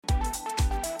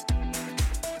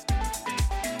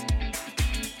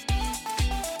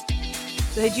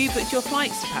So had you booked your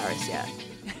flights to Paris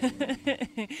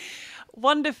yet?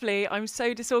 Wonderfully, I'm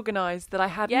so disorganised that I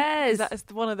hadn't. Yes. That is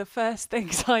one of the first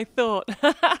things I thought.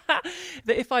 That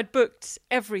if I'd booked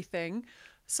everything,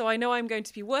 so I know I'm going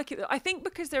to be working. I think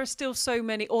because there are still so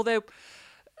many, although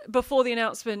before the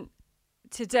announcement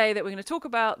today that we're going to talk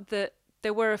about, that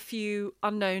there were a few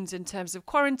unknowns in terms of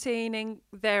quarantining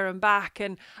there and back,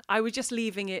 and I was just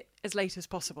leaving it as late as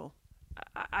possible.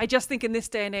 I just think in this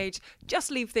day and age,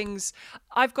 just leave things.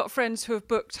 I've got friends who have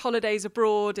booked holidays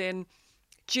abroad in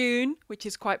June, which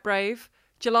is quite brave.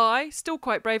 July, still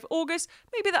quite brave. August,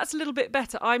 maybe that's a little bit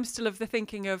better. I'm still of the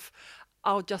thinking of,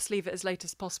 I'll just leave it as late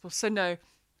as possible. So no,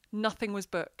 nothing was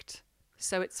booked.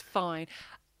 So it's fine.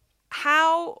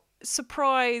 How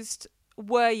surprised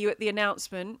were you at the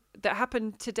announcement that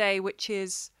happened today, which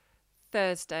is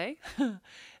Thursday,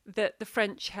 that the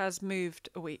French has moved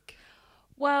a week?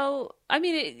 Well, I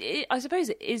mean, I suppose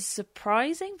it is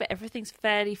surprising, but everything's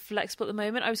fairly flexible at the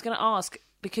moment. I was going to ask,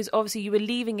 because obviously you were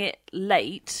leaving it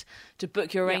late to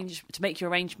book your to make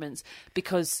your arrangements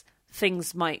because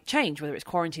things might change, whether it's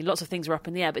quarantine. Lots of things are up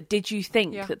in the air. But did you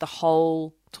think that the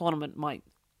whole tournament might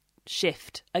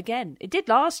shift again? It did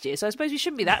last year, so I suppose we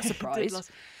shouldn't be that surprised.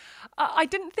 I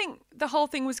didn't think the whole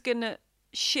thing was going to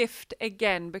shift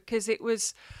again because there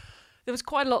was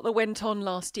quite a lot that went on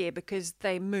last year because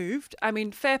they moved. I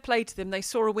mean, fair play to them. They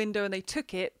saw a window and they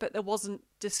took it, but there wasn't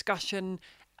discussion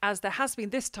as there has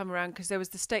been this time around because there was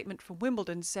the statement from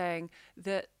Wimbledon saying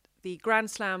that the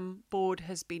Grand Slam board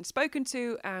has been spoken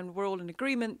to and we're all in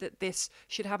agreement that this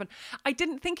should happen. I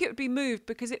didn't think it would be moved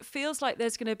because it feels like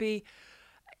there's going to be...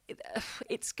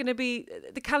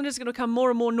 the calendar's going to become more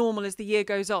and more normal as the year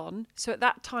goes on. So at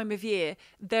that time of year,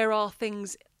 there are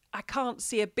things... I can't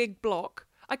see a big block.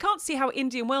 I can't see how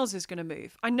Indian Wells is going to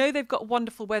move. I know they've got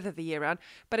wonderful weather the year round,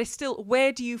 but it's still,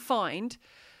 where do you find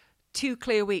 2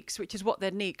 clear weeks, which is what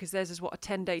they'd need, because theirs is a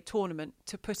 10-day tournament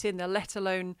to put in there, let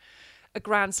alone a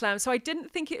Grand Slam. So I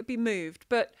didn't think it would be moved.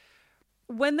 But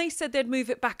when they said they'd move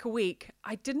it back a week,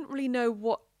 I didn't really know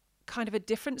what kind of a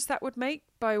difference that would make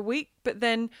by a week. But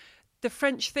then the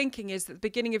French thinking is that at the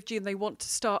beginning of June, they want to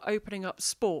start opening up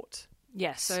sport.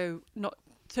 Yes. So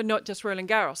not just Roland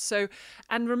Garros. So,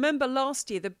 and remember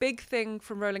last year, the big thing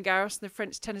from Roland Garros and the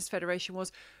French Tennis Federation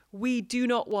was, we do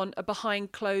not want a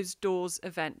behind closed doors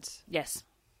event. Yes.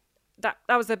 That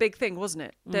was the big thing, wasn't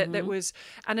it? That was,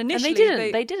 and initially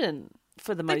they didn't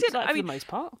for the most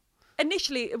part.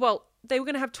 Initially, well, they were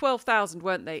going to have 12,000,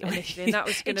 weren't they? Initially, and that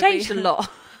was going to be... It changed a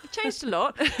lot. It changed a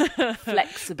lot.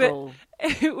 Flexible.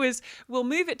 But it was, we'll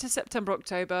move it to September,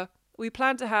 October. We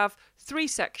plan to have 3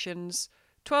 sections,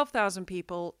 12,000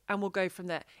 people, and we'll go from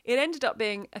there. It ended up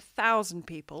being 1,000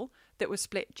 people that were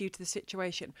split due to the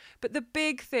situation. But the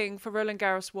big thing for Roland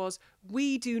Garros was,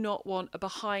 we do not want a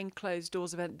behind closed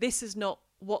doors event. This is not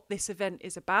what this event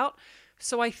is about.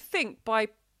 So I think by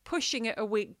pushing it a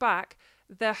week back,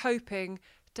 they're hoping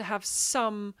to have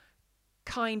some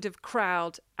kind of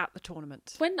crowd at the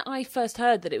tournament. When I first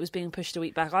heard that it was being pushed a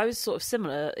week back, I was sort of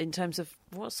similar in terms of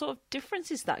what sort of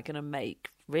difference is that going to make,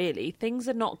 really? Things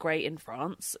are not great in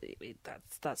France.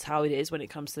 That's how it is when it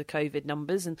comes to the COVID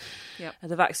numbers, and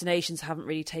the vaccinations haven't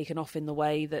really taken off in the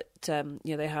way that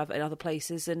they have in other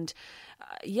places. And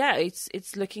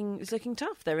it's looking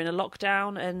tough. They're in a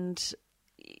lockdown, and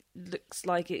it looks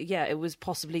like it was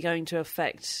possibly going to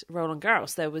affect Roland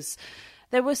Garros.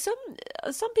 There were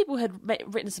some people had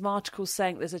written some articles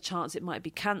saying there's a chance it might be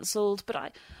cancelled, but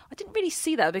I didn't really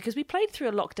see that because we played through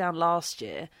a lockdown last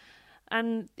year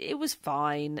and it was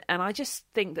fine. And I just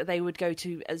think that they would go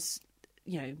to, as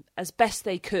best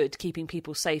they could, keeping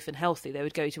people safe and healthy. They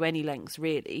would go to any lengths,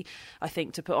 really, I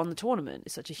think, to put on the tournament.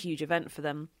 It's such a huge event for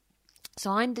them. So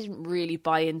I didn't really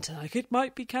buy into, it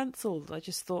might be cancelled. I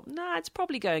just thought, it's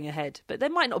probably going ahead. But there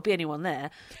might not be anyone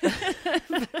there.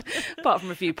 Apart from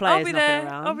a few players knocking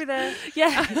around. I'll be there.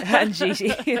 Yeah, and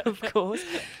Gigi, of course.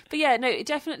 But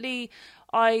definitely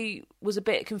I was a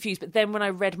bit confused. But then when I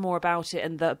read more about it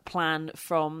and the plan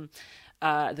from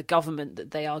the government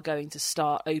that they are going to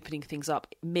start opening things up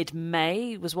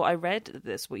mid-May was what I read.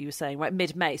 That's what you were saying, right?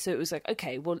 Mid-May. So it was like,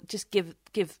 okay, well, just give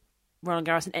Roland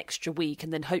Garros an extra week,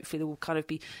 and then hopefully they will kind of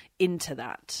be into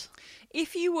that.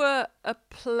 If you were a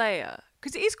player,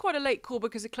 because it is quite a late call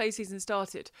because the clay season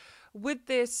started, would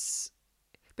this,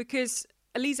 because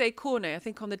Alizé Cornet, I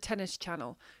think on the Tennis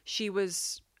Channel, it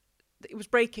was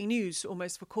breaking news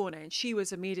almost for Cornet, and she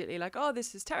was immediately like, oh,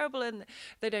 this is terrible, and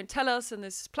they don't tell us, and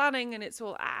this is planning, and it's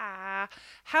all,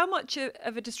 How much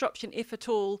of a disruption, if at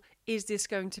all, is this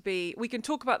going to be? We can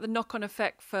talk about the knock-on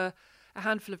effect for a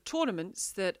handful of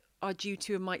tournaments that are due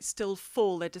to and might still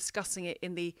fall. They're discussing it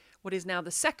in the what is now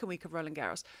the second week of Roland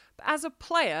Garros. But as a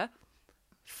player,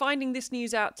 finding this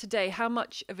news out today, how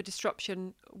much of a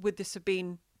disruption would this have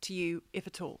been to you, if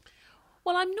at all?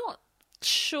 Well, I'm not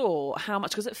sure how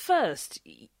much, because at first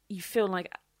you feel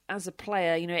like, as a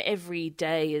player, you know, every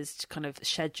day is kind of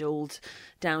scheduled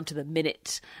down to the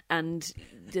minute, and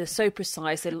they're so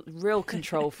precise. They're real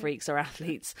control freaks, are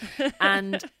athletes,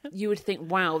 and you would think,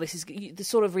 wow, this is the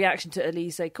sort of reaction to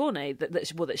Elise Cornet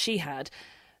that she had.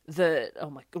 That,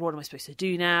 oh my God, what am I supposed to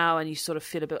do now? And you sort of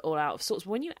feel a bit all out of sorts.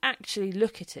 When you actually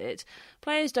look at it,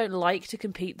 players don't like to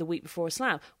compete the week before a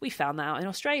slam. We found that out in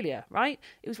Australia, right?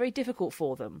 It was very difficult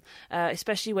for them,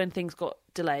 especially when things got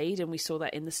delayed, and we saw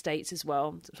that in the States as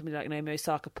well. Somebody like Naomi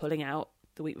Osaka pulling out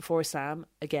the week before a slam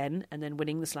again, and then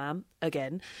winning the slam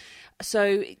again.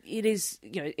 So it is,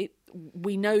 you know,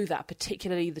 we know that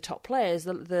particularly the top players,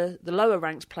 the lower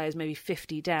ranked players, maybe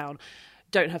 50 down,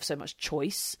 don't have so much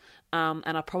choice, and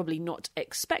are probably not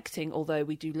expecting, although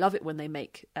we do love it when they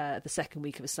make the second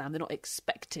week of a slam, they're not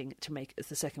expecting to make it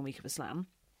the second week of a slam.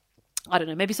 I don't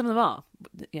know, maybe some of them are,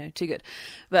 you know, too good.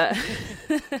 But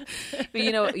but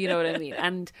you know what I mean.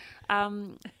 And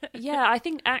yeah, I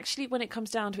think actually when it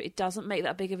comes down to it, it doesn't make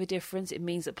that big of a difference. It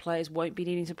means that players won't be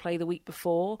needing to play the week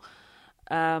before.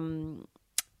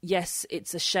 Yes,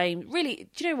 it's a shame. Really,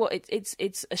 do you know what?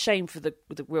 It's a shame for the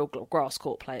real grass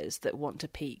court players that want to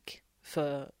peak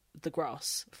for the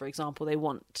grass. For example, they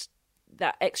want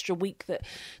that extra week that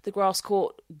the grass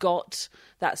court got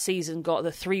that season. Got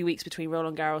the 3 weeks between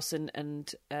Roland Garros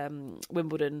and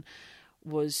Wimbledon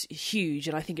was huge,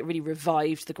 and I think it really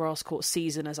revived the grass court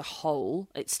season as a whole.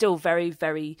 It's still very,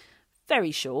 very,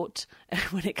 very short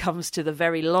when it comes to the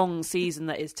very long season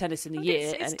that is tennis in a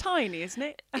year. It's tiny, isn't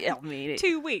it? I mean,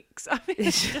 2 weeks. I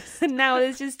mean, now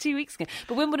there's just 2 weeks again.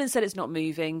 But Wimbledon said it's not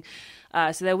moving,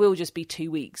 so there will just be 2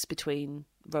 weeks between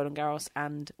Roland Garros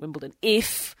and Wimbledon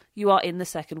if you are in the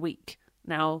second week.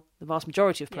 Now, the vast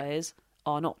majority of players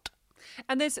are not.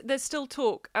 And there's still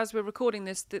talk, as we're recording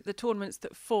this, that the tournaments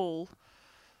that fall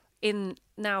in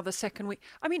now the second week,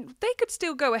 I mean, they could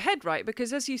still go ahead, right?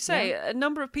 Because as you say, a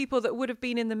number of people that would have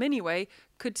been in them anyway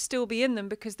could still be in them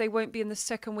because they won't be in the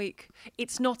second week.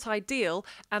 It's not ideal.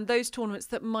 And those tournaments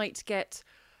that might get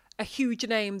a huge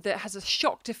name that has a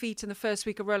shock defeat in the first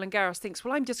week of Roland Garros thinks,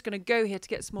 well, I'm just going to go here to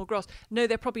get some more grass. No,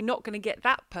 they're probably not going to get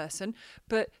that person,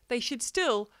 but they should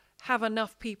still have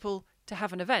enough people to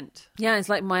have an event. Yeah, it's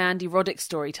like my Andy Roddick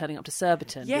story turning up to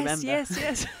Surbiton. Yes, remember?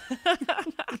 yes.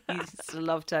 He used to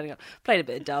love turning up. Played a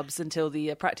bit of dubs until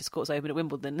the practice courts opened at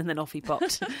Wimbledon, and then off he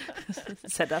popped.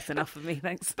 Said, that's enough of me,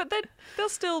 thanks. But then they'll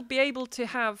still be able to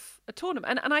have a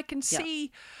tournament. And I can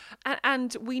see,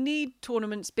 and we need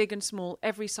tournaments big and small,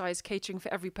 every size, catering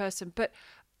for every person. But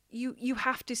you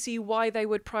have to see why they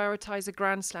would prioritise a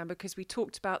Grand Slam, because we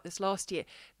talked about this last year.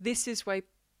 This is where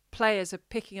players are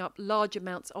picking up large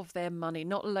amounts of their money,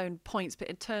 not alone points, but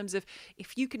in terms of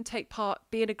if you can take part,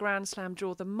 be in a Grand Slam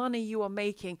draw, the money you are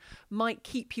making might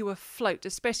keep you afloat,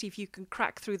 especially if you can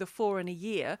crack through the 4 in a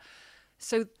year.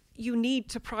 So you need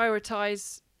to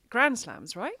prioritise Grand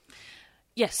Slams, right?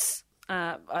 Yes,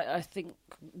 I think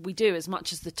we do, as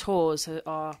much as the tours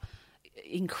are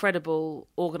incredible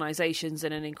organisations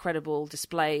and an incredible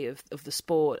display of the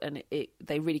sport, and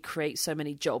they really create so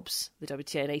many jobs. The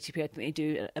WTA and ATP, I think they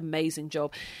do an amazing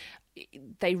job.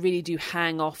 They really do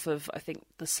hang off of, I think,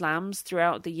 the slams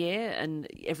throughout the year, and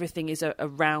everything is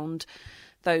around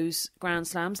those Grand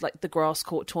Slams, like the grass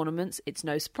court tournaments. It's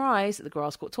no surprise that the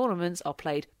grass court tournaments are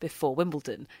played before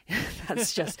Wimbledon.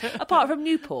 That's just, apart from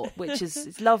Newport, which is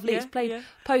it's lovely. It's played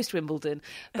post Wimbledon,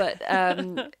 but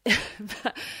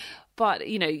but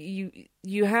you know,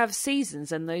 you have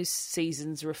seasons, and those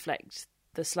seasons reflect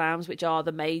the slams, which are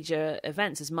the major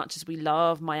events. As much as we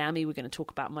love Miami, we're going to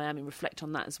talk about Miami, reflect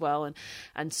on that as well,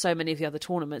 and so many of the other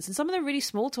tournaments. And some of the really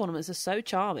small tournaments are so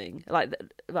charming. Like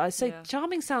I say,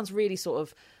 charming sounds really sort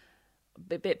of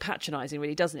a bit patronising,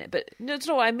 really, doesn't it? But that's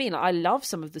not what I mean. Like, I love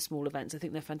some of the small events. I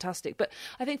think they're fantastic. But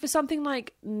I think for something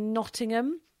like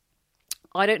Nottingham,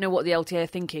 I don't know what the LTA are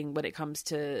thinking when it comes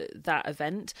to that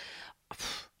event.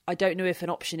 I don't know if an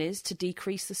option is to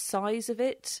decrease the size of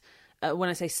it. When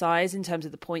I say size, in terms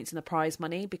of the points and the prize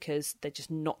money, because they're just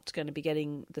not going to be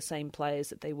getting the same players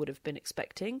that they would have been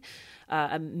expecting.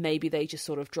 And maybe they just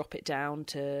sort of drop it down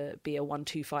to be a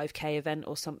 125k event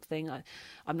or something.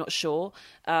 I'm not sure.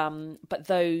 But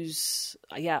those,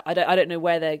 I don't know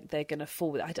where they're going to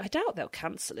fall with it. I doubt they'll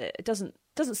cancel it. It doesn't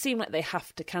seem like they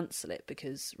have to cancel it,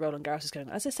 because Roland Garros is going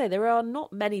on. As I say, there are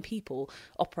not many people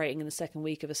operating in the second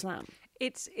week of a slam.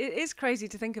 It is crazy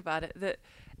to think about it, that,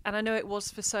 and I know it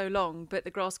was for so long, but the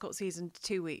grass court season,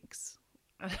 2 weeks.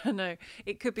 I don't know.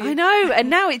 It could be. I know, and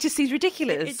now it just seems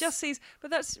ridiculous. It just seems,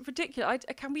 but that's ridiculous.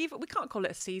 We can't call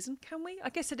it a season, can we? I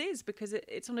guess it is because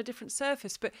it's on a different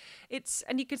surface. But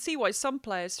and you can see why some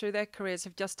players through their careers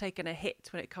have just taken a hit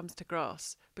when it comes to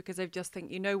grass, because they've just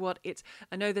think, you know what?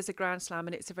 I know there's a Grand Slam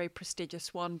and it's a very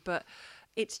prestigious one, but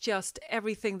it's just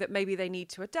everything that maybe they need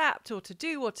to adapt or to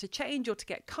do or to change or to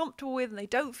get comfortable with, and they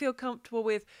don't feel comfortable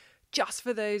with just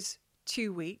for those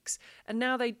 2 weeks, and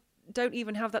now they don't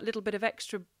even have that little bit of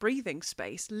extra breathing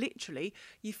space. Literally,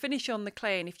 you finish on the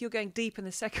clay, and if you're going deep in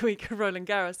the second week of Roland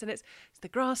Garros, then it's the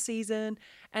grass season,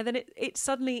 and then it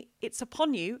suddenly it's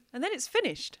upon you, and then it's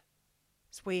finished.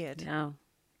 It's weird.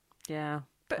 Yeah.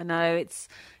 But I know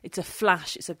it's a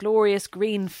flash. It's a glorious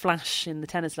green flash in the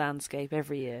tennis landscape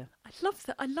every year. I love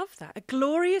that. A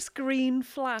glorious green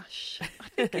flash.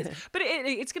 I think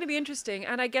it's going to be interesting,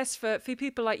 and I guess for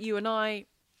people like you and I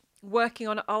working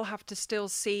on it, I'll have to still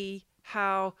see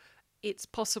how it's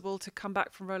possible to come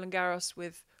back from Roland Garros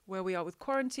with where we are with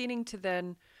quarantining to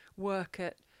then work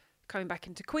at coming back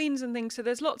into Queens and things. So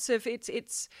there's lots of it's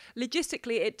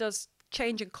logistically it does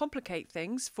change and complicate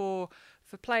things for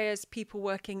players, people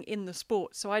working in the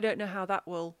sport. So I don't know how that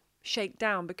will shake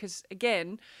down, because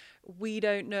again, we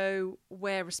don't know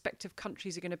where respective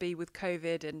countries are going to be with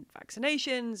COVID and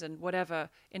vaccinations and whatever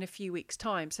in a few weeks'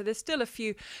 time. So there's still a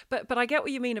few, but I get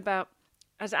what you mean about,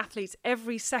 as athletes,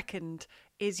 every second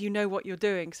is you know what you're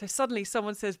doing. So suddenly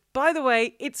someone says, by the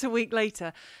way, it's a week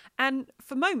later. And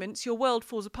for moments, your world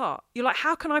falls apart. You're like,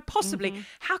 how can I possibly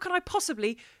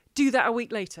do that a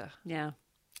week later? Yeah,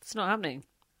 it's not happening.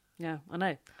 Yeah, I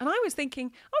know. And I was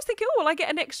thinking, oh, well, I get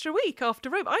an extra week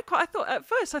after Rome. I thought,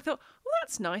 well,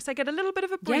 that's nice. I get a little bit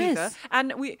of a breather. Yes.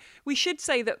 And we should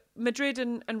say that Madrid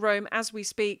and Rome, as we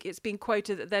speak, it's been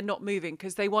quoted that they're not moving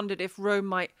because they wondered if Rome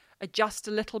might adjust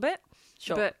a little bit.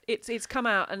 Sure. But it's come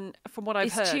out, and from what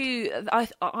I've heard,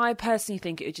 I personally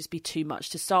think it would just be too much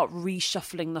to start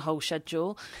reshuffling the whole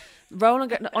schedule.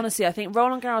 Honestly, I think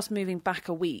Roland Garros moving back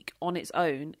a week on its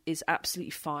own is absolutely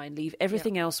fine. Leave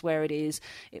everything else where it is.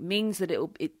 It means that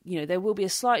there will be a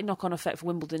slight knock-on effect for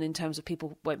Wimbledon in terms of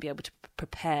people won't be able to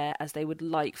prepare as they would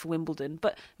like for Wimbledon.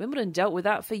 But Wimbledon dealt with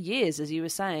that for years, as you were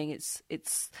saying.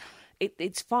 It's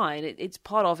fine. It's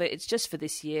part of it. It's just for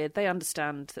this year. They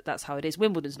understand that that's how it is.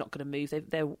 Wimbledon's not going to move.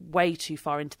 They're way too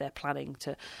far into their planning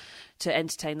to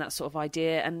entertain that sort of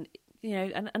idea. And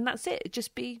and that's it.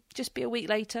 Just be a week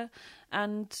later.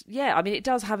 And yeah, I mean, it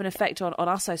does have an effect on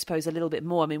us, I suppose, a little bit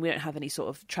more. I mean, we don't have any sort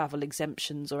of travel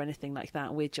exemptions or anything like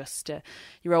that. We're just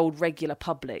your old regular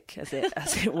public, as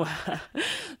it were,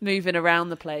 moving around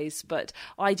the place. But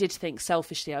I did think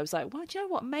selfishly, I was like, well, do you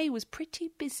know what? May was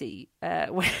pretty busy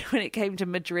when it came to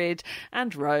Madrid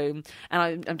and Rome,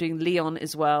 and I'm doing Lyon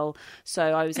as well. So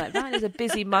I was like, that is a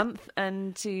busy month,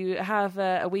 and to have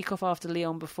a week off after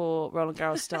Lyon before Roland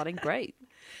Garros starting, great.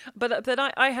 But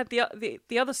I had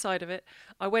the other side of it.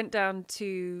 I went down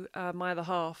to my other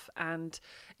half, and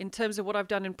in terms of what I've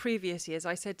done in previous years,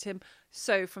 I said to him,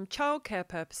 so from childcare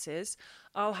purposes,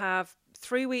 I'll have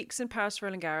 3 weeks in Paris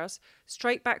Roland Garros,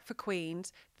 straight back for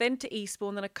Queens, then to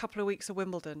Eastbourne, then a couple of weeks of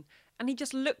Wimbledon. And he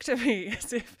just looked at me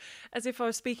as if I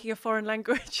was speaking a foreign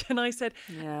language. And I said,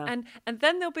 and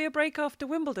then there'll be a break after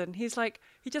Wimbledon. He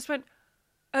just went,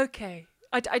 okay.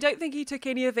 I don't think he took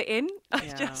any of it in.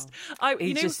 He's just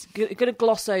going to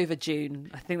gloss over June.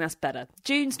 I think that's better.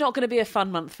 June's not going to be a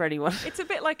fun month for anyone. It's a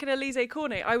bit like an Elysée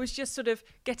Cornet. I was just sort of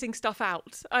getting stuff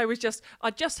out. I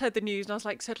just heard the news and I was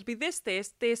like, so it'll be this,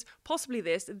 possibly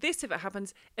this if it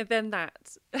happens, and then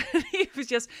that. He was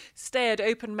just stared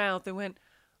open mouthed and went,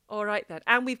 all right then.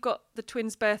 And we've got the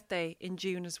twins' birthday in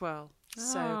June as well.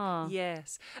 So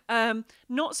yes,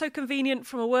 not so convenient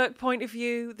from a work point of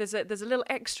view. There's a little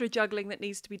extra juggling that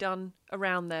needs to be done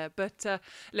around there. But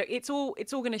look, it's all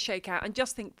going to shake out. And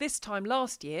just think, this time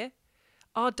last year,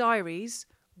 our diaries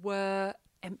were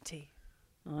empty.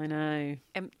 I know,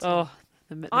 empty. Oh,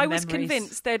 I was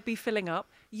convinced they'd be filling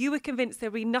up. You were convinced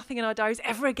there'd be nothing in our diaries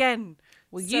ever again.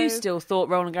 Well, you still thought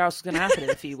Roland Garros was going to happen in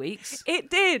a few weeks. It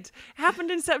did. It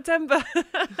happened in September.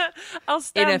 I'll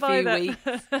stand by that. In a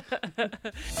few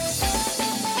weeks.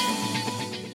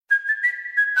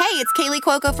 Hey, it's Kaylee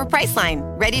Cuoco for Priceline.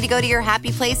 Ready to go to your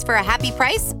happy place for a happy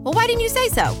price? Well, why didn't you say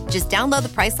so? Just download the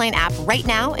Priceline app right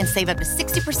now and save up to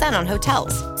 60% on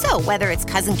hotels. So whether it's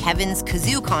Cousin Kevin's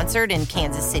Kazoo Concert in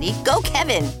Kansas City, go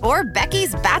Kevin, or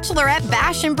Becky's Bachelorette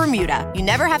Bash in Bermuda, you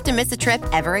never have to miss a trip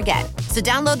ever again. So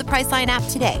download the Priceline app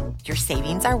today. Your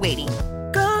savings are waiting.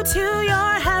 Go to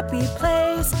your happy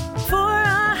place for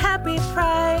a happy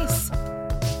price.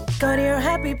 Go to your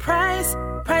happy price,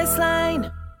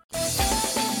 Priceline.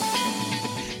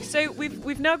 So So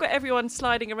we've now got everyone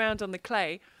sliding around on the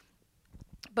clay,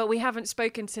 but we haven't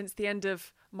spoken since the end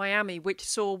of Miami, which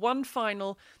saw one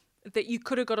final that you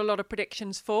could have got a lot of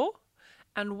predictions for,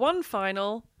 and one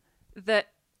final that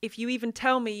if you even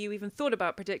tell me you even thought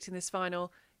about predicting this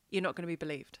final, you're not going to be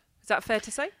believed. Is that fair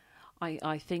to say?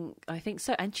 I think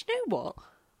so. And do you know what?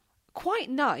 Quite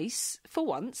nice for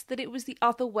once that it was the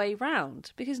other way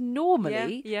round, because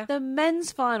normally the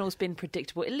men's final's been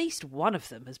predictable. At least one of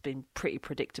them has been pretty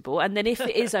predictable, and then if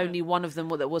it is only one of them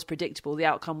that was predictable, the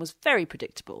outcome was very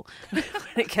predictable when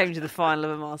it came to the final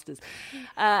of a Masters.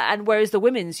 And whereas the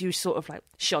women's, you sort of like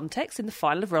Swiatek in the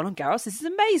final of Roland Garros. This is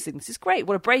amazing. This is great.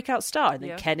 What a breakout star! And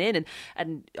then Kenin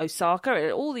and Osaka,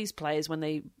 and all these players when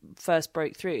they first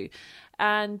broke through.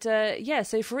 And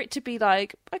so for it to be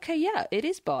like, okay, yeah, it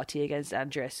is Barty against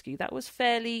Andreescu, that was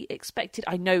fairly expected.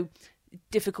 I know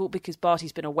difficult because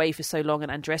Barty's been away for so long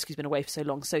and Andreescu's been away for so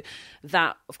long. So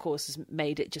that, of course, has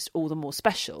made it just all the more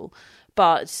special.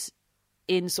 But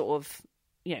in sort of,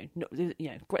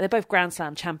 they're both Grand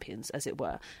Slam champions, as it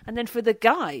were. And then for the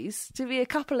guys to be a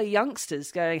couple of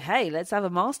youngsters going, hey, let's have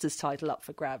a Masters title up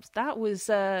for grabs. That was...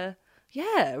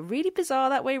 really bizarre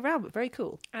that way around, but very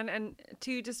cool. And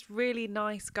two just really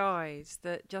nice guys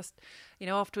that just,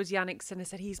 afterwards Jannik Sinner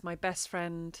said he's my best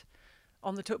friend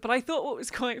on the tour. But I thought what was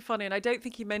quite funny, and I don't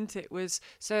think he meant it, was,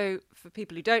 so for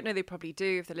people who don't know, they probably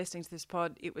do if they're listening to this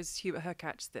pod, it was Hubert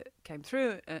Hurkacz that came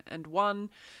through and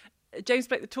won. James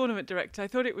Blake, the tournament director, I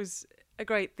thought it was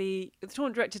great. The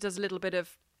tournament director does a little bit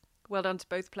of, well done to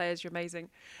both players, you're amazing.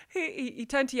 He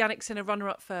turned to Jannik Sinner,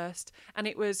 runner-up first, and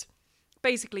it was...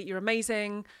 basically, you're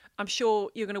amazing. I'm sure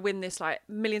you're going to win this like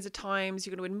millions of times.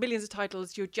 You're going to win millions of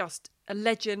titles. You're just a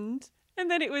legend.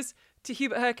 And then it was to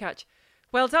Hubert Hurkacz.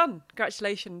 Well done.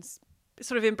 Congratulations.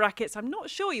 Sort of in brackets. I'm not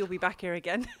sure you'll be back here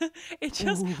again. It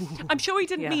just, I'm sure he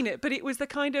didn't mean it, but it was the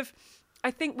kind of,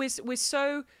 I think we're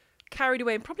so carried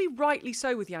away, and probably rightly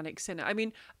so, with Jannik Sinner. I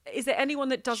mean, is there anyone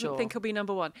that doesn't think he'll be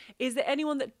number one? Is there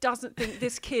anyone that doesn't think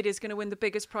this kid is going to win the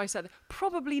biggest prize out there?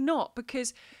 Probably not,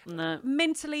 because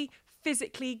mentally,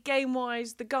 physically,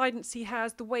 game-wise, the guidance he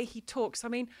has, the way he talks. I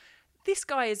mean, this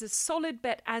guy is a solid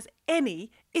bet as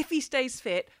any, if he stays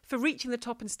fit, for reaching the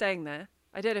top and staying there.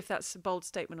 I don't know if that's a bold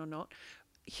statement or not.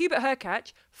 Hubert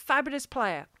Hurkacz, fabulous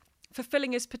player,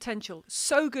 fulfilling his potential.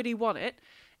 So good he won it.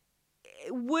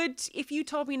 If you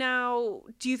told me now,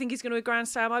 do you think he's going to win a Grand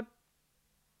Slam? I'd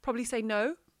probably say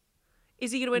no.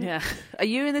 Is he going to win? Yeah. Are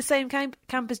you in the same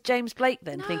camp as James Blake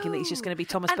then, thinking that he's just going to be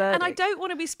Thomas Burdick? And I don't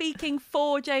want to be speaking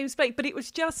for James Blake, but it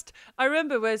was just, I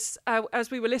remember as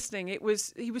we were listening,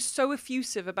 he was so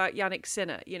effusive about Jannik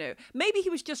Sinner, Maybe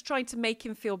he was just trying to make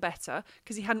him feel better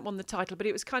because he hadn't won the title, but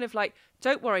it was kind of like,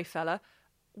 don't worry, fella,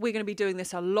 we're going to be doing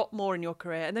this a lot more in your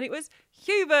career. And then it was,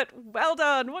 Hubert, well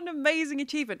done, what an amazing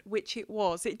achievement, which it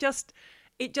was. It just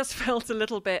felt a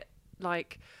little bit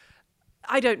like...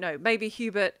 I don't know. Maybe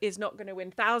Hubert is not going to win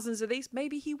thousands of these.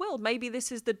 Maybe he will. Maybe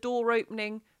this is the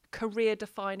door-opening,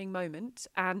 career-defining moment,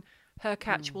 and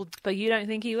Hurkacz will... But you don't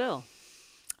think he will?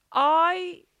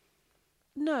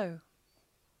 No.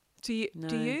 Do you? No,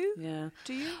 do you? Yeah.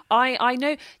 Do you? I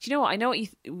know. Do you know what? I know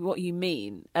what you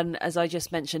mean. And as I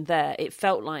just mentioned there, it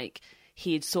felt like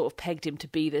he had sort of pegged him to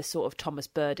be this sort of Thomas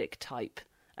Burdick type.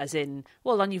 As in,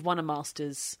 well done, you've won a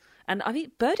Masters. And I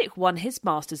think Burdick won his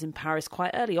Masters in Paris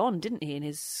quite early on, didn't he, in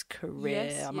his career?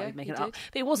 Yes, I might be making it up. Did.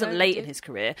 But it wasn't late in his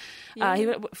career. Yeah. He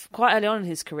went quite early on in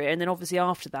his career. And then obviously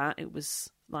after that, it was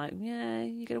like, yeah,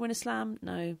 you're going to win a slam?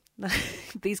 No.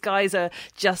 These guys are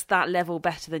just that level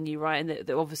better than you, right? And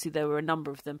obviously there were a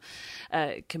number of them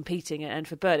competing. And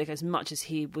for Burdick, as much as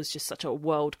he was just such a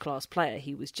world-class player,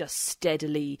 he was just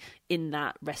steadily in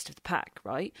that rest of the pack,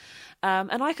 right?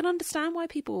 And I can understand why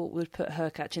people would put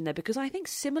Hurkacz in there, because I think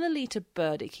similarly to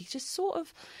Burdick, he just sort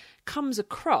of comes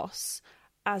across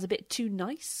as a bit too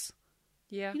nice.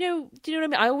 Yeah. Do you know what I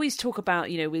mean? I always talk about,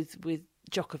 with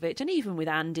Djokovic and even with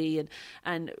Andy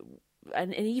and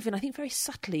even I think very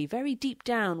subtly, very deep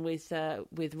down with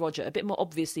Roger, a bit more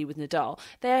obviously with Nadal.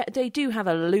 They do have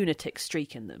a lunatic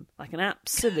streak in them, like an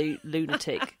absolute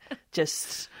lunatic,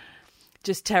 just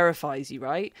terrifies you,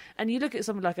 right? And you look at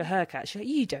someone like a Hurkacz, you're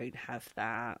like, you don't have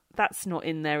that. That's not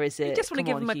in there, is it? You just want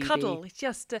to give him a cuddle. It's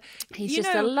just he's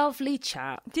just a lovely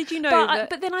chap. Did you know?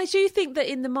 But then I do think that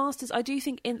in the Masters, I do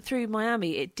think through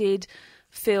Miami, it did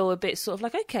feel a bit sort of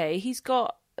like, okay, he's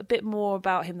got a bit more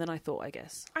about him than I thought, I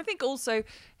guess. I think also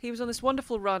he was on this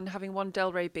wonderful run, having won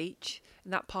Delray Beach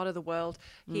in that part of the world.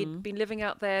 He'd been living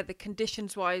out there. The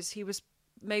conditions-wise, he was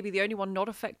maybe the only one not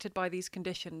affected by these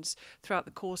conditions throughout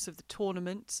the course of the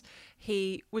tournament.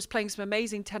 He was playing some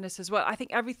amazing tennis as well. I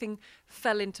think everything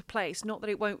fell into place. Not that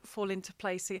it won't fall into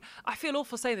place. I feel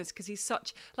awful saying this because he's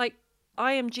such... Like,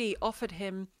 IMG offered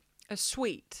him a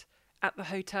suite at the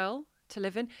hotel to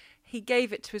live in. He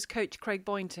gave it to his coach, Craig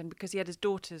Boynton, because he had his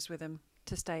daughters with him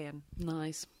to stay in.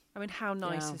 Nice. I mean, how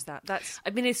nice is that?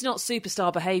 It's not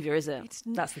superstar behaviour, is it?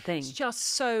 That's the thing. It's just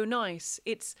so nice.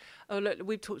 Look,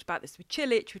 we've talked about this with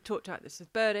Cilic, we've talked about this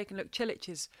with Berdych, and look, Cilic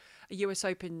is a US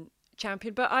Open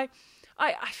champion. But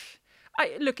I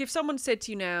look, if someone said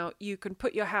to you now, you can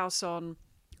put your house on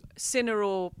Sinner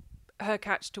or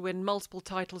Hurkacz to win multiple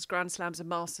titles, Grand Slams and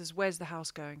Masters, where's the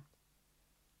house going?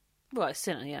 Well, it's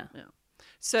Sinner, yeah.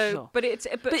 So, sure. but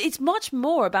it's much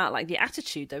more about like the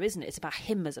attitude, though, isn't it? It's about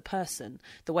him as a person,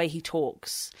 the way he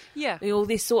talks. Yeah, all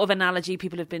this sort of analogy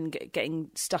people have been getting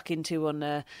stuck into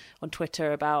on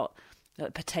Twitter about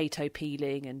potato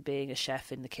peeling and being a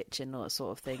chef in the kitchen, all that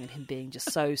sort of thing, and him being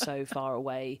just so far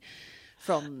away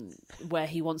from where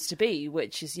he wants to be,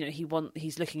 which is,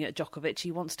 he's looking at Djokovic,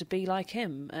 he wants to be like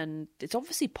him, and it's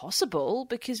obviously possible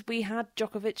because we had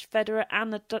Djokovic, Federer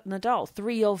and Nadal.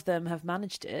 3 of them have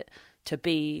managed it to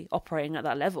be operating at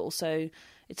that level, so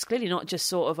it's clearly not just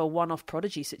sort of a one-off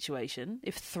prodigy situation.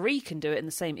 If 3 can do it in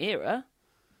the same era,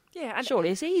 and surely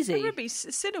it's easy. Remember,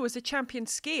 Sinner was a champion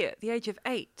skier at the age of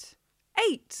 8.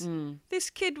 This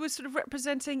kid was sort of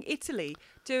representing Italy,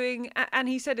 and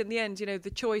he said in the end,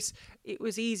 the choice, it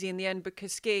was easy in the end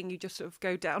because skiing, you just sort of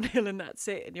go downhill and that's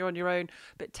it, and you're on your own.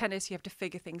 But tennis, you have to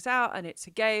figure things out, and it's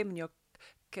a game, and you're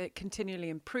continually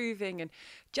improving, and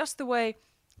just the way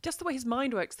his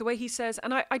mind works, the way he says,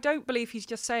 and I don't believe he's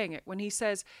just saying it when he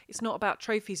says it's not about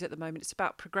trophies at the moment, it's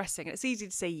about progressing. And it's easy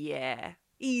to say,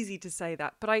 easy to say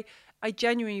that, but I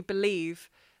genuinely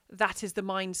believe that is the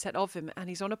mindset of him, and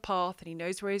he's on a path and he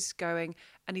knows where he's going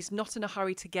and he's not in a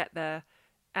hurry to get there,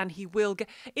 and he will get...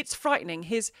 It's frightening.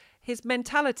 His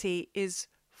mentality is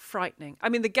frightening. I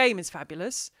mean, the game is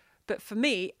fabulous, but for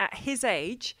me, at his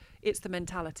age, it's the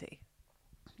mentality.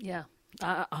 Yeah,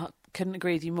 I couldn't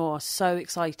agree with you more. So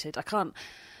excited. I'm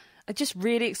just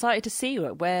really excited to see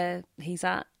where he's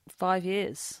at 5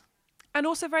 years. And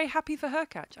also very happy for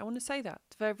Hurkacz. I want to say that.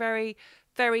 Very, very,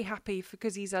 very happy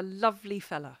because he's a lovely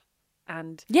fella.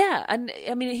 And yeah, and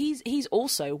I mean, he's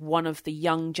also one of the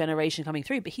young generation coming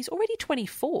through, but he's already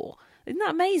 24. Isn't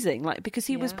that amazing? Like, because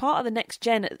he was part of the next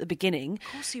gen at the beginning.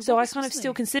 Of course he was, I kind of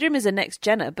still consider him as a next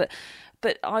genner, but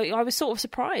I was sort of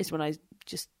surprised when I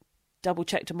just double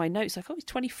checked on my notes, like, oh, he's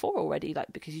 24 already,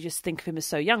 like, because you just think of him as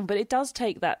so young. But it does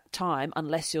take that time,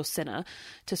 unless you're Sinner,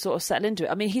 to sort of settle into it.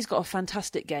 I mean, he's got a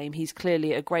fantastic game. He's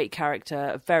clearly a great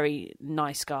character, a very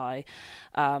nice guy,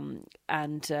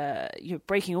 and you're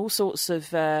breaking all sorts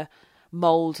of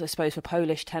mould, I suppose, for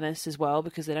Polish tennis as well,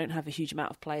 because they don't have a huge amount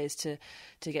of players to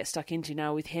get stuck into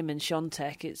now. With him and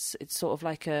Świątek, it's sort of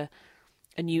like a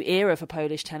new era for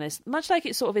Polish tennis, much like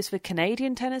it sort of is for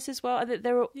Canadian tennis as well.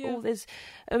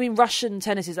 Russian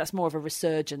tennis that's more of a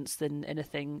resurgence than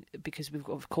anything, because we've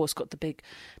of course got the big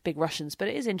Russians, but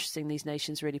it is interesting, these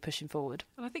nations really pushing forward.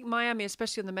 And I think Miami,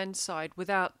 especially on the men's side,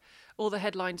 without all the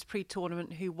headlines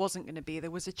pre-tournament who wasn't going to be,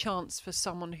 there was a chance for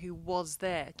someone who was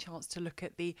there, a chance to look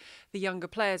at the younger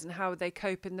players and how they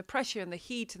cope in the pressure and the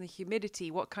heat and the humidity,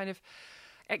 what kind of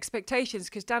expectations,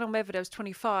 because Daniil Medvedev's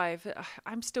 25.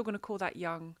 I'm still going to call that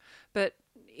young, but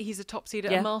he's a top seed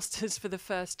at a Masters for the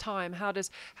first time. How does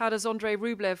Andrei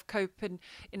Rublev cope in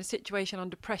a situation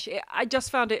under pressure? I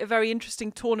just found it a very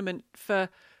interesting tournament for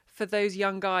those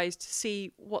young guys to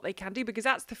see what they can do, because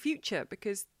that's the future,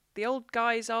 because the old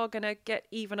guys are going to get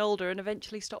even older and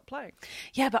eventually stop playing.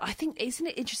 Yeah, but I think, isn't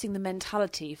it interesting, the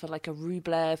mentality for like a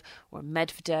Rublev or a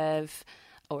Medvedev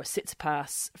or a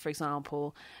Tsitsipas, for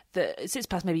example? The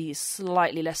Tsitsipas maybe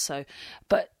slightly less so,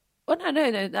 but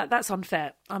no, that's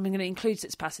unfair. I'm going to include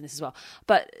Tsitsipas in this as well.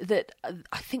 But that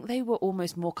I think they were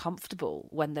almost more comfortable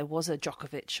when there was a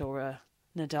Djokovic or a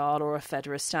Nadal or a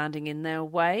Federer standing in their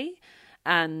way.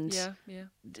 And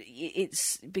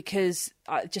it's because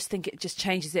I just think it just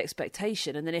changes the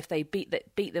expectation. And then if they beat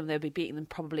them, they'll be beating them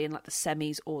probably in like the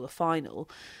semis or the final.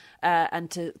 And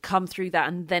to come through that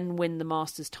and then win the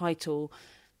Masters title,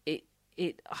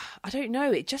 I don't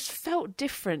know, it just felt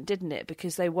different, didn't it?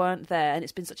 Because they weren't there, and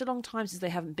it's been such a long time since they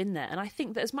haven't been there. And I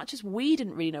think that as much as we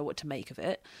didn't really know what to make of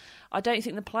it, I don't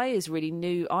think the players really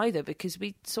knew either, because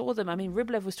we saw them. I mean,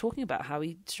 Rublev was talking about how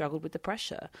he struggled with the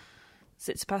pressure.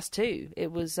 Tsitsipas too.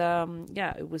 It was,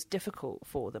 it was difficult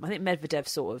for them. I think Medvedev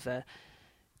sort of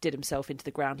did himself into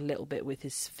the ground a little bit with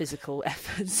his physical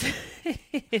efforts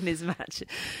in his matches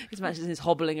and his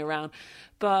hobbling around.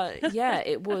 But yeah,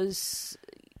 it was...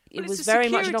 it Well, was it's a very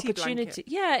much an security opportunity. blanket.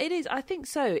 Yeah, it is. I think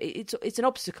so. It's an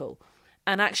obstacle.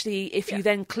 And actually, if Yeah. you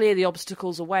then clear the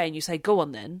obstacles away and you say, go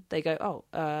on then, they go,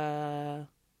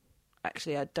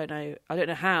 actually, I don't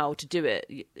know how to do it.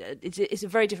 It's a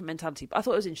very different mentality. But I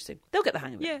thought it was interesting. They'll get the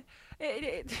hang of it.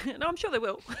 Yeah, no, I'm sure they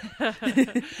will. They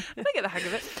get the hang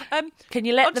of it. Can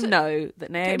you let onto- them know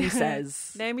that Naomi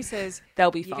says Naomi says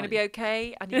they'll be you're fine? going to be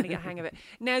okay, and you're going to get a hang of it.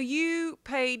 Now you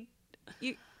paid.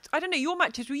 I don't know your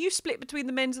matches. Were you split between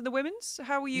the men's and the women's?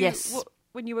 How were you? Yes.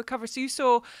 When you were covering, so you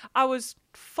saw. I was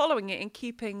following it and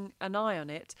keeping an eye on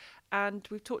it, and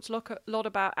we've talked a lot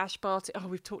about Ash Barty. Oh,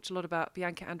 we've talked a lot about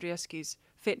Bianca Andreescu's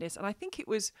fitness, and I think it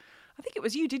was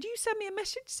you. Did you send me a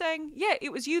message saying, yeah,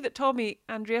 it was you that told me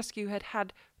Andreescu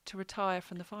had to retire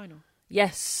from the final?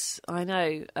 Yes, I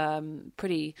know.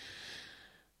 Pretty.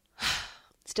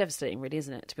 It's devastating, really,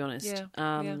 isn't it? To be honest.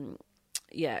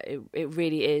 Yeah, it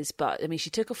really is. But I mean, she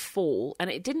took a fall, and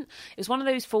it was one of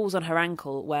those falls on her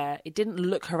ankle where it didn't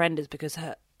look horrendous because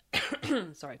her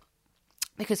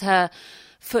because her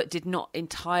foot did not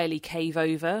entirely cave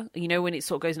over. You know, when it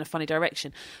sort of goes in a funny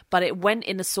direction, but it went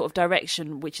in a sort of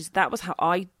direction that was how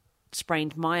I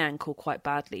sprained my ankle quite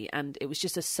badly, and it was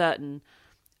just a certain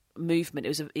movement. It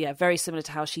was very similar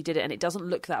to how she did it, and it doesn't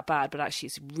look that bad, but actually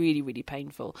it's really, really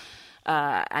painful,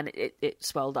 and it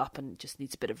swelled up and just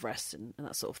needs a bit of rest and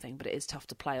that sort of thing, but it is tough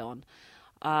to play on.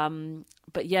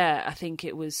 But yeah, I think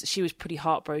she was pretty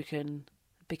heartbroken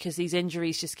because these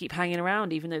injuries just keep hanging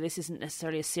around. Even though this isn't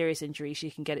necessarily a serious injury, she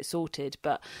can get it sorted,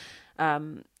 but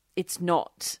it's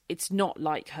not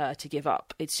like her to give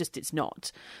up. It's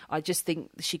not. I just think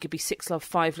she could be 6-love,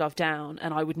 5-love down,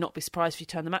 and I would not be surprised if she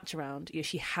turned the match around. You know,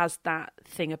 she has that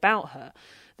thing about her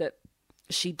that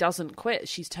she doesn't quit.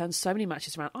 She's turned so many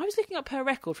matches around. I was looking up her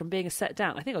record from being a set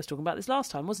down. I think I was talking about this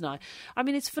last time, wasn't I? I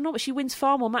mean, it's phenomenal. She wins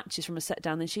far more matches from a set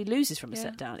down than she loses from a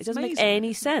set down. It doesn't make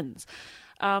any sense.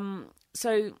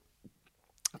 So,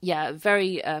 yeah,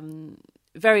 very...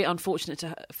 very unfortunate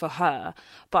for her,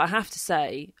 but I have to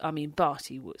say, I mean,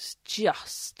 Barty was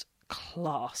just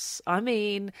class. I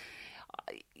mean,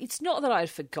 it's not that I had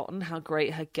forgotten how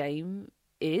great her game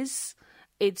is.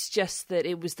 It's just that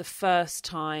it was the first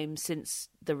time since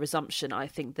the resumption, I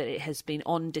think, that it has been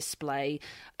on display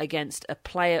against a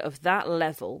player of that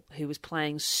level who was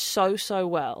playing so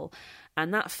well.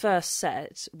 And that first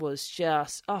set was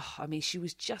just, she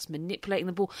was just manipulating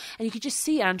the ball. And you could just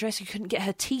see Andreescu couldn't get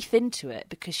her teeth into it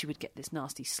because she would get this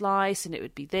nasty slice and it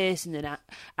would be this, and then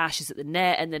Ash is at the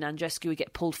net, and then Andreescu would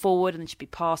get pulled forward and then she'd be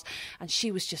passed. And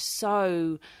she was just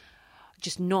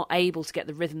not able to get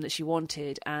the rhythm that she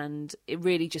wanted. And it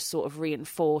really just sort of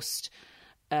reinforced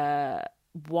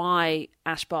why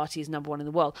Ash Barty is number one in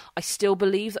the world. I still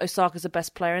believe that Osaka's the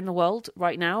best player in the world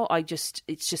right now.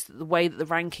 It's just the way that the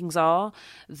rankings are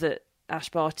that Ash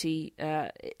Barty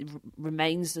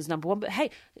remains as number one. But hey,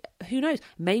 who knows?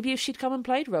 Maybe if she'd come and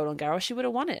played Roland Garros, she would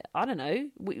have won it. I don't know.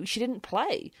 She didn't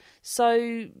play.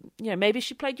 So, maybe if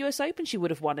she played US Open, she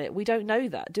would have won it. We don't know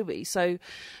that, do we? So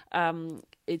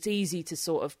it's easy to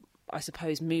sort of, I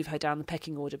suppose, move her down the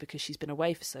pecking order because she's been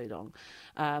away for so long.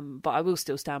 But I will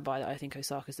still stand by that. I think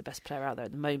Osaka's the best player out there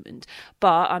at the moment.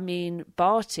 But, I mean,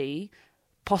 Barty,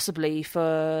 possibly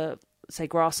for, say,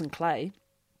 grass and clay,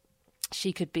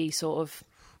 she could be sort of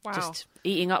just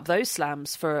eating up those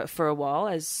slams for a while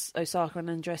as Osaka and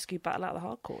Andreescu battle out the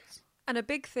hard courts. And a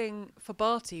big thing for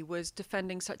Barty was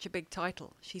defending such a big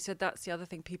title. She said that's the other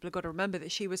thing people have got to remember,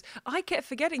 that I kept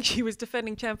forgetting she was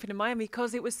defending champion in Miami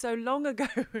because it was so long ago.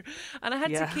 And I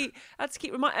had to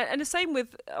keep reminding, and the same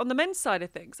with on the men's side of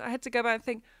things. I had to go back and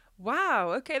think,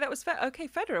 wow, okay, that was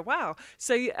Federer, wow.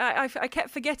 So I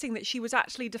kept forgetting that she was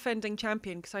actually defending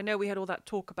champion, because I know we had all that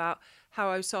talk about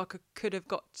how Osaka could have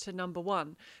got to number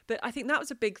one. But I think that was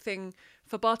a big thing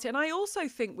for Barty. And I also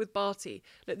think with Barty,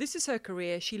 look, this is her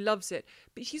career, she loves it.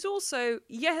 But she's also,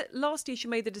 last year she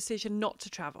made the decision not to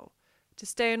travel, to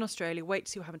stay in Australia, wait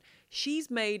to see what happened.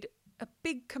 She's made a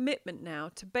big commitment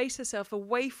now to base herself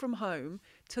away from home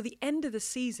till the end of the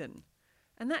season.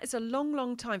 And that is a long,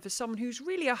 long time for someone who's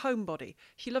really a homebody.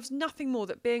 She loves nothing more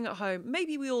than being at home.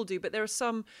 Maybe we all do, but there are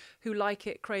some who like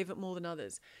it, crave it more than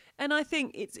others. And I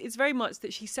think it's very much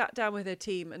that she sat down with her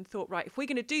team and thought, right, if we're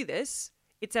going to do this,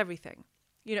 it's everything.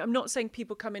 I'm not saying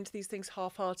people come into these things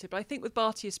half-hearted, but I think with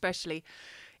Barty especially,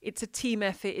 it's a team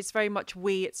effort. It's very much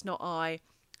we, it's not I.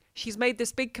 She's made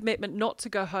this big commitment not to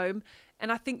go home,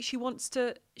 and I think she wants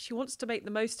to make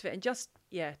the most of it. And just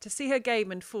to see her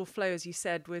game in full flow, as you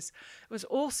said, was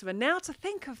awesome. And now to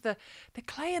think of the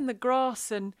clay and the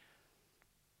grass, and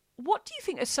what do you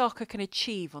think Osaka can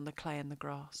achieve on the clay and the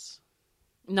grass?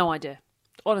 No idea.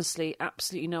 Honestly,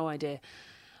 absolutely no idea.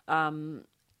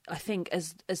 I think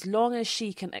as long as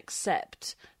she can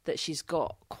accept that she's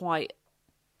got quite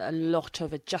a lot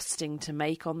of adjusting to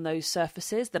make on those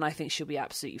surfaces, then I think she'll be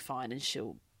absolutely fine and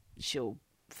she'll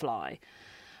fly.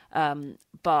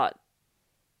 But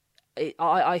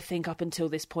I think up until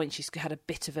this point she's had a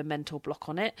bit of a mental block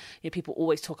on it. You know, people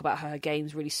always talk about how her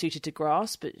game's really suited to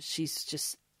grass, but she's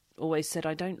just always said,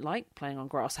 I don't like playing on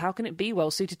grass. How can it be well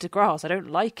suited to grass? I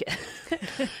don't like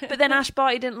it. But then Ash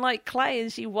Barty didn't like clay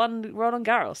and she won Roland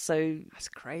Garros. So that's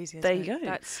crazy. There you go.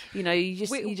 That's, you know,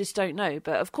 you just don't know.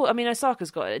 But of course, I mean, Osaka's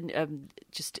got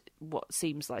just what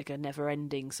seems like a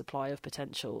never-ending supply of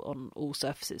potential on all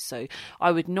surfaces. So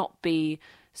I would not be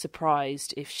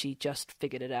surprised if she just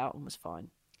figured it out and was fine.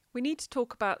 We need to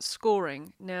talk about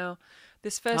scoring now.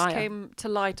 This first came to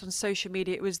light on social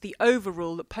media. It was the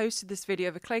Overrule that posted this video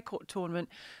of a clay court tournament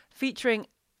featuring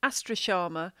Astra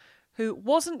Sharma, who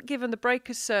wasn't given the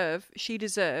breaker serve she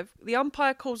deserved. The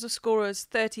umpire calls the score as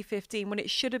 30-15 when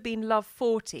it should have been love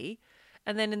 40.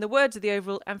 And then in the words of the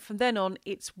Overrule, and from then on,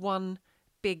 it's one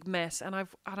big mess. And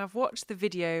I've watched the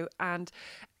video and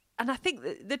I think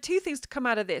the two things to come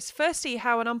out of this. Firstly,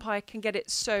 how an umpire can get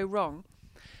it so wrong.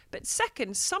 But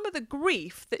second, some of the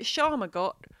grief that Sharma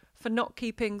got for not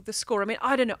keeping the score. I mean,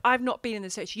 I don't know. I've not been in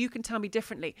this situation. You can tell me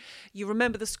differently. You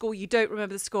remember the score. You don't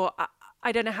remember the score.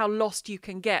 I don't know how lost you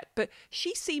can get. But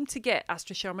she seemed to get,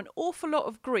 Astra Sharma, an awful lot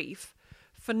of grief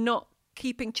for not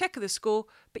keeping check of the score.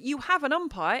 But you have an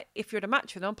umpire, if you're at a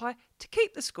match with an umpire, to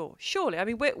keep the score. Surely. I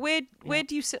mean, where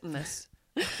do you sit in this?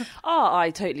 I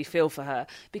totally feel for her,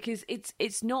 because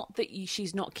it's not that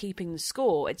she's not keeping the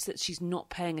score, it's that she's not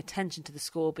paying attention to the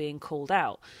score being called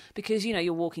out, because, you know,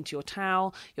 you're walking to your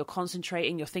towel, you're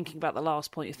concentrating, you're thinking about the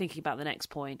last point, you're thinking about the next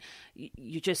point,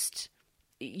 you're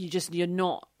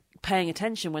not paying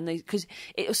attention when because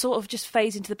it sort of just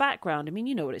fades into the background. I mean,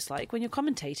 you know what it's like when you're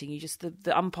commentating, you just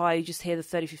the umpire, you just hear the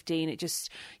 30-15,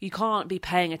 you can't be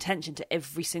paying attention to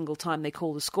every single time they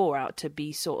call the score out to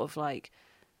be sort of like,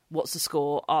 what's the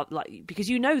score? Because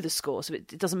you know the score, so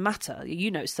it doesn't matter.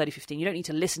 You know it's 30-15. You don't need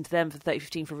to listen to them for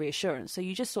 30-15 for reassurance. So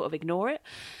you just sort of ignore it.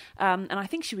 And I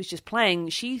think she was just playing.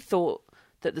 She thought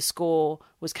that the score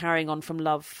was carrying on from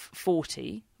love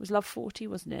 40. It was love 40,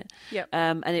 wasn't it? Yeah.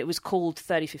 And it was called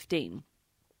 30-15.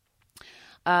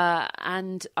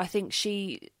 And I think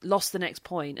she lost the next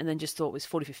point and then just thought it was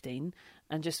 40-15.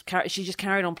 And she just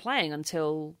carried on playing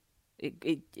until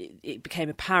it became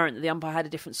apparent that the umpire had a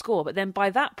different score. But then by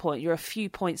that point, you're a few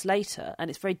points later, and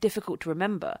it's very difficult to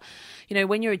remember. You know,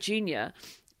 when you're a junior,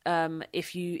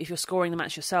 if you're scoring the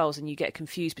match yourselves and you get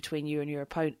confused between you and your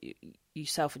opponent,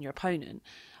 yourself and your opponent,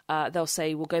 they'll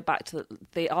say, we'll go back to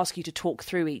they ask you to talk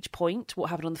through each point,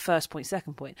 what happened on the first point,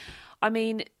 second point. I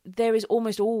mean, there is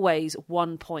almost always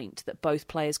one point that both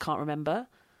players can't remember.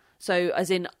 So as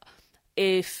in,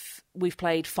 if we've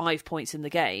played 5 points in the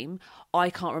game, I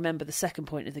can't remember the second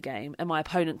point of the game, and my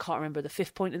opponent can't remember the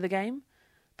fifth point of the game.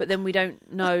 But then we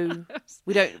don't know,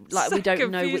 we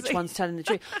don't know which one's telling the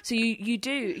truth. So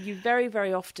you very,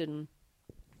 very often,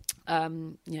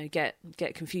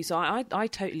 get confused. So I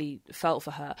totally felt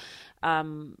for her.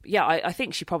 I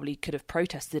think she probably could have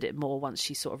protested it more once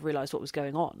she sort of realised what was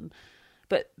going on.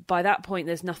 But by that point,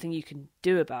 there's nothing you can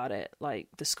do about it. Like,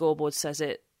 the scoreboard says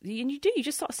it. And you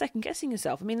just start second guessing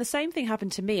yourself. I mean, the same thing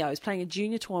happened to me. I was playing a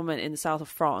junior tournament in the south of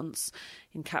France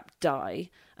in Cap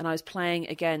d'Aille, and I was playing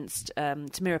against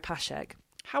Tamira Paszek.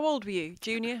 How old were you?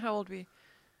 Junior? How old were you?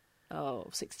 Oh,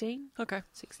 16. Okay.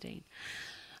 16.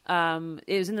 It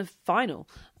was in the final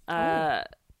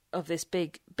of this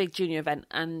big junior event,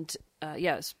 and I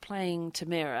was playing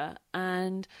Tamira,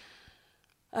 and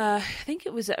I think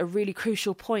it was at a really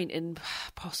crucial point in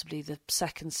possibly the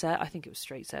second set. I think it was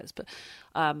straight sets, but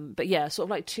yeah, sort of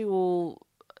like 2-all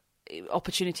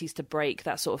opportunities to break,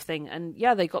 that sort of thing. And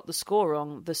yeah, they got the score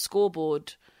wrong. The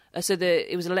scoreboard,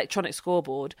 it was an electronic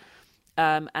scoreboard,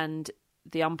 and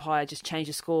the umpire just changed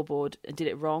the scoreboard and did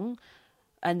it wrong.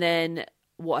 And then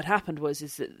what had happened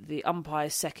is that the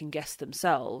umpires second guessed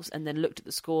themselves and then looked at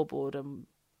the scoreboard and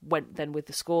went then with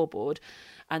the scoreboard,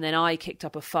 and then I kicked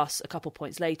up a fuss a couple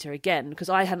points later again because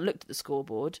I hadn't looked at the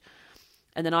scoreboard,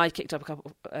 and then I kicked up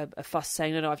a fuss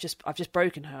saying, no, I've just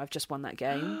broken her, I've just won that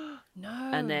game. No.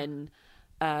 And then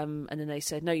they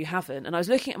said, no, you haven't. And I was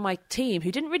looking at my team,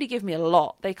 who didn't really give me a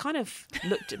lot. They kind of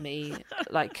looked at me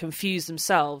like confused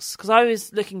themselves, because I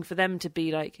was looking for them to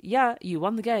be like, yeah, you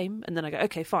won the game, and then I go,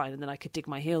 okay, fine, and then I could dig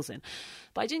my heels in.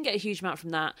 But I didn't get a huge amount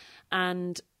from that,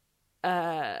 and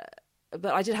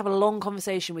but I did have a long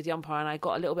conversation with the umpire, and I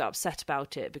got a little bit upset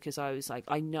about it because I was like,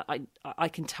 I know, I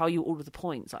can tell you all of the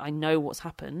points. I know what's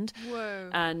happened. Whoa.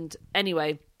 And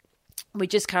anyway, we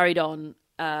just carried on.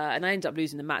 and I ended up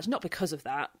losing the match, not because of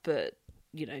that, but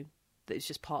it's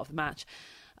just part of the match.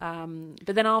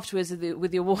 But then afterwards,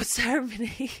 with the award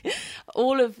ceremony,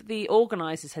 all of the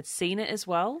organisers had seen it as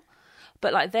well.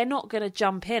 But like, they're not going to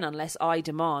jump in unless I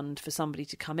demand for somebody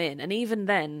to come in. And even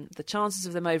then, the chances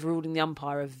of them overruling the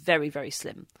umpire are very, very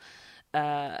slim.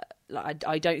 I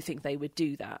don't think they would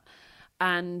do that.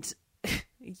 And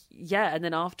yeah, and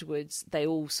then afterwards, they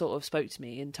all sort of spoke to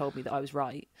me and told me that I was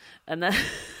right. And then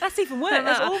that's even worse.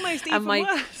 That's almost even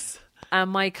worse. And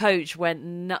my coach went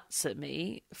nuts at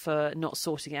me for not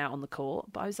sorting it out on the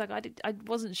court. But I was like, I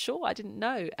wasn't sure. I didn't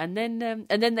know. And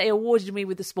then they awarded me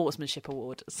with the Sportsmanship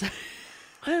Award. So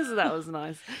that was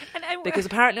nice. Because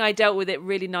apparently I dealt with it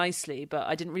really nicely, but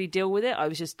I didn't really deal with it. I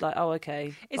was just like, oh,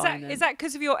 okay. Is that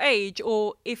because of your age,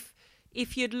 or if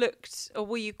you'd looked, or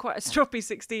were you quite a stroppy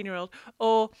 16-year-old,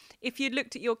 or if you'd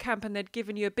looked at your camp and they'd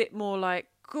given you a bit more like,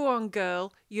 go on,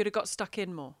 girl, you'd have got stuck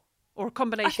in more? Or a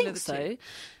combination of the two?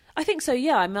 I think so,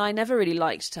 yeah. I mean, I never really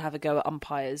liked to have a go at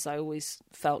umpires. I always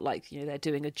felt like, they're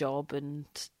doing a job and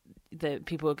the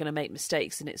people are going to make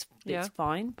mistakes, and it's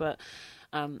fine. But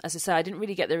as I say, I didn't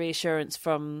really get the reassurance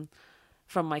from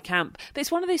my camp. But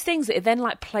it's one of those things that it then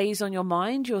like plays on your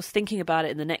mind. You're thinking about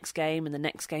it in the next game, and the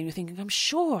next game you're thinking, I'm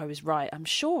sure I was right.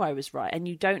 And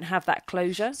you don't have that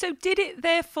closure. So did it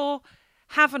therefore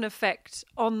have an effect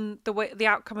on the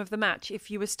outcome of the match if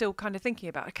you were still kind of thinking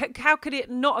about it? How could it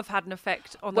not have had an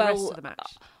effect on the rest of the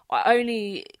match?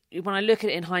 When I look at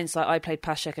it in hindsight, I played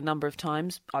Paszek a number of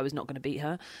times. I was not going to beat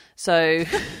her. So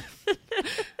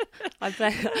I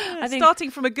think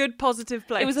starting from a good positive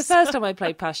place. It was the first time I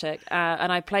played Paszek,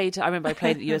 and I remember I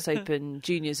played at US Open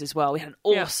Juniors as well. We had an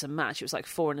awesome match. It was like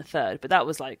 4 1/3, but that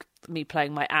was like me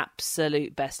playing my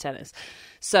absolute best tennis.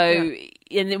 So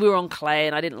and we were on clay,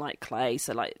 and I didn't like clay.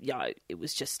 So it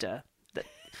was just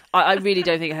I really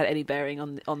don't think it had any bearing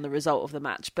on the result of the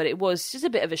match, but it was just a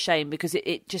bit of a shame because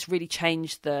it just really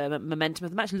changed the momentum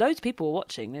of the match. Loads of people were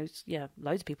watching. There was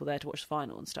loads of people there to watch the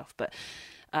final and stuff.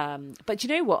 But you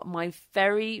know what? My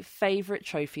very favourite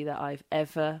trophy that I've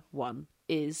ever won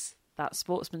is that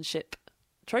sportsmanship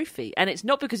trophy, and it's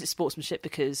not because it's sportsmanship,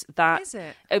 because that is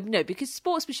it? No, because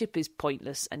sportsmanship is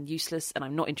pointless and useless, and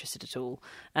I'm not interested at all.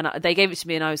 And they gave it to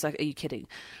me, and I was like, "Are you kidding?"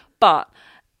 But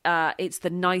it's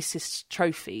the nicest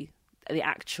trophy, the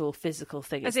actual physical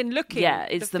thing. As in looking. Yeah,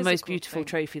 it's the most beautiful thing.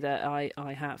 Trophy that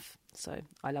I have. So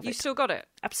I love it. You still got it?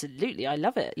 Absolutely, I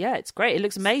love it. Yeah, it's great. It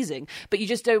looks amazing. But you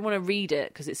just don't want to read it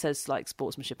because it says like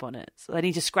sportsmanship on it. So I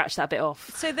need to scratch that bit off.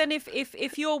 So then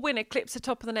if your winner clips the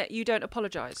top of the net, you don't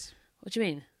apologise? What do you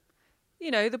mean?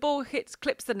 The ball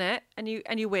clips the net and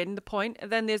you win the point,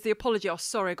 and then there's the apology. Oh,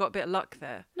 sorry, I got a bit of luck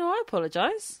there. No, I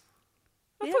apologise.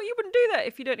 I thought you wouldn't do that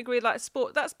if you don't agree. Like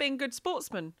sport, that's being good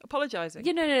sportsman, apologising.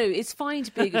 Yeah, no, it's fine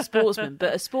to be a good sportsman,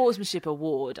 but a sportsmanship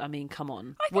award. I mean, come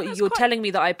on. You're telling me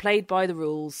that I played by the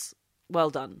rules. Well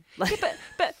done. Yeah,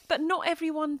 but not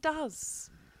everyone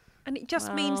does, and it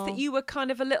just means that you were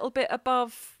kind of a little bit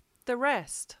above the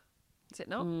rest. Is it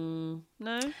not?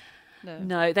 No.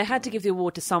 They had to give the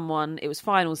award to someone. It was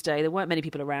finals day. There weren't many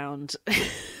people around.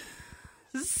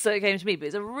 So it came to me, but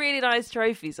it's a really nice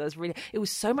trophy. So it was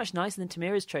so much nicer than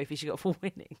Tamira's trophy she got for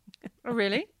winning. Oh,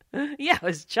 really? Yeah, I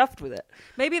was chuffed with it.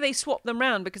 Maybe they swapped them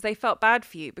round because they felt bad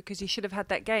for you because you should have had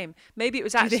that game. Maybe it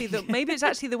was actually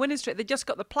the winner's trophy. They just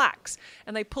got the plaques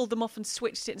and they pulled them off and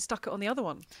switched it and stuck it on the other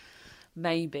one.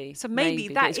 Maybe. So maybe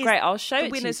that it's is great. I'll show it to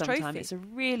you winner's sometime. trophy. It's a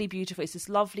really beautiful. It's this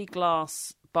lovely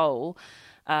glass bowl,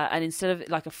 and instead of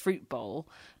like a fruit bowl,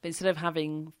 but instead of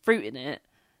having fruit in it,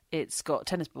 it's got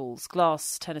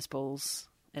glass tennis balls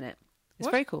in it. It's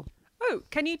very cool. Oh,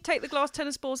 can you take the glass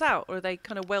tennis balls out, or are they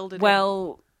kind of welded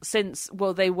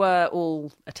in? They were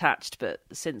all attached, but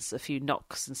since a few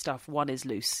knocks and stuff, one is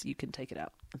loose. You can take it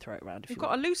out and throw it around if You've you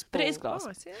got want. a loose ball. But it is glass. Oh,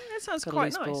 I see. That sounds Got a quite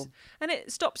loose nice. ball. And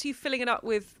it stops you filling it up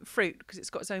with fruit because it's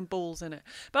got its own balls in it.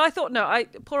 But I thought,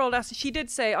 poor old Ashley, she did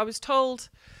say, I was told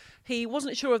he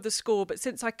wasn't sure of the score, but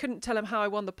since I couldn't tell him how I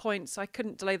won the points, I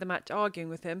couldn't delay the match arguing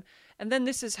with him. And then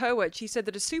this is her word. She said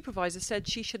that a supervisor said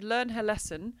she should learn her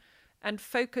lesson and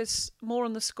focus more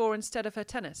on the score instead of her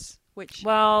tennis.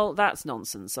 Well, that's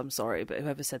nonsense. I'm sorry, but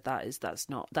whoever said that's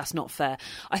not fair.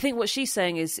 I think what she's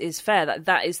saying is fair.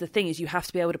 That is the thing, is you have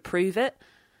to be able to prove it.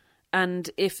 And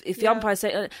if the umpire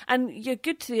say, and you're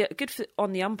good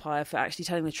on the umpire for actually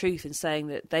telling the truth and saying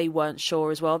that they weren't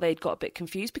sure as well, they'd got a bit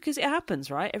confused, because it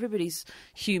happens, right? Everybody's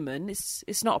human.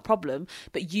 It's not a problem,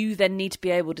 but you then need to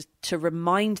be able to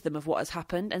remind them of what has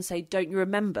happened and say, don't you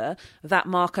remember that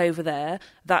mark over there?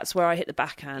 That's where I hit the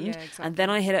backhand, exactly. And then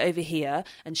I hit it over here,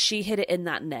 and she hit it in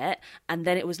that net, and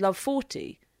then it was love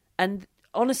 40. And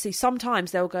honestly,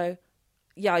 sometimes they'll go,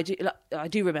 yeah, I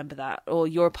do remember that. Or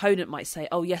your opponent might say,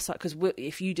 oh, yes, because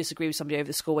if you disagree with somebody over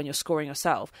the score when you're scoring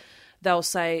yourself, they'll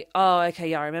say, oh, okay,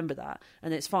 yeah, I remember that,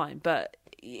 and it's fine. But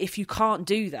if you can't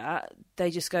do that,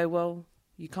 they just go, well,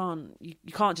 you can't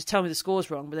just tell me the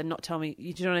score's wrong, but then not tell me. Do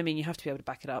you know what I mean? You have to be able to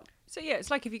back it up. So yeah, it's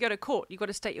like if you go to court, you've got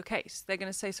to state your case. They're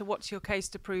going to say, so what's your case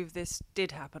to prove this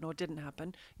did happen or didn't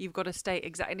happen? You've got to state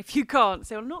exactly. And if you can't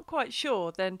say, I'm not quite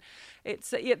sure, then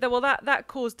it's well, that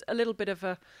caused a little bit of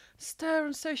a stir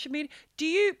on social media.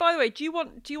 By the way, do you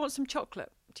want some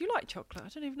chocolate? Do you like chocolate? I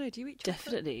don't even know. Do you eat chocolate?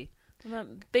 Definitely.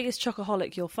 I'm the biggest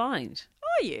chocoholic you'll find.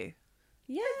 Are you?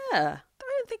 Yeah. I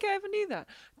don't think I ever knew that,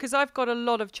 because I've got a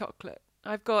lot of chocolate.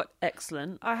 I've got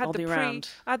excellent. I'll be round.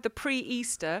 I had the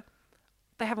pre-Easter.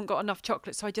 They haven't got enough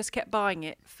chocolate, so I just kept buying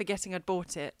it, forgetting I'd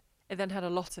bought it, and then had a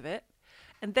lot of it.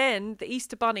 And then the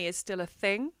Easter Bunny is still a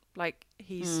thing, like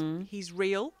he's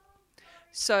real.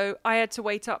 So I had to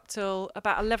wait up till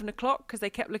about 11 o'clock because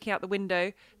they kept looking out the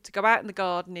window to go out in the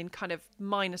garden in kind of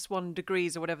 -1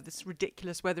 degrees or whatever this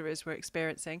ridiculous weather is we're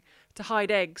experiencing, to hide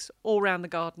eggs all around the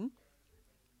garden.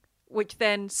 Which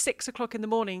then 6 o'clock in the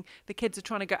morning, the kids are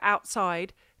trying to go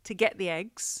outside to get the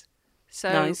eggs. So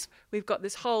nice. We've got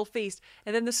this whole feast.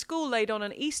 And then the school laid on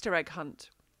an Easter egg hunt,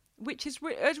 which is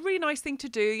a really nice thing to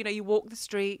do. You know, you walk the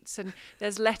streets and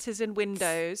there's letters in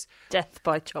windows. Death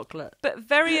by chocolate. But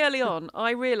very early on,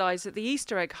 I realised that the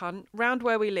Easter egg hunt round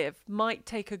where we live might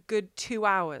take a good 2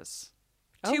 hours.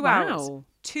 2 hours. Wow.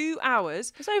 2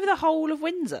 hours. It's over the whole of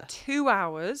Windsor. 2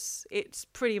 hours. It's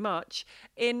pretty much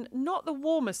in not the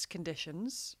warmest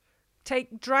conditions.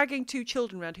 Dragging 2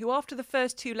 children around who, after the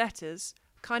first 2 letters,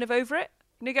 kind of over it.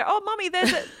 And they go, oh, mummy,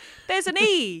 there's an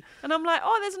E. And I'm like,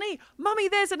 oh, there's an E. Mummy,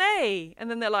 there's an A.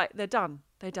 And then they're like, they're done.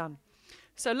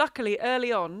 So luckily,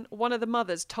 early on, one of the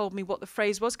mothers told me what the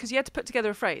phrase was, because you had to put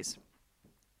together a phrase.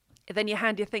 And then you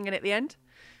hand your thing in at the end.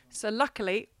 So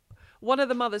luckily, one of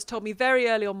the mothers told me very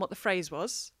early on what the phrase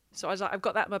was. So I was like, I've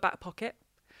got that in my back pocket.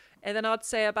 And then I'd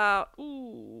say about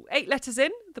 8 letters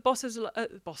in, the bosses,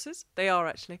 they are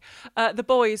actually. The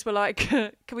boys were like,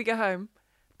 can we go home?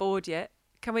 Bored yet?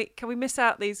 Can we miss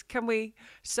out these? Can we?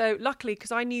 So luckily,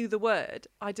 because I knew the word,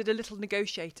 I did a little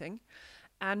negotiating,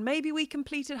 and maybe we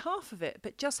completed half of it,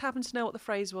 but just happened to know what the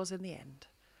phrase was in the end.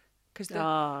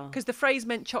 Because the phrase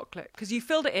meant chocolate. Because you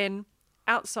filled it in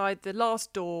outside the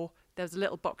last door. There was a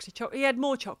little box of chocolate. He had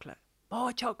more chocolate.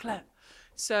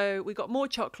 So we got more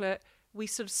chocolate. We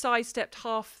sort of sidestepped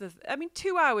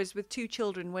 2 hours with 2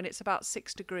 children when it's about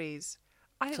 6 degrees.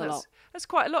 I think that's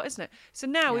quite a lot, isn't it? So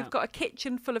now we've got a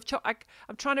kitchen full of chocolate.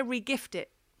 I'm trying to re-gift it.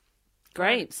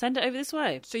 Great. Send it over this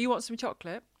way. So you want some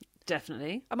chocolate?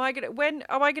 Definitely. When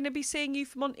am I going to be seeing you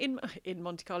in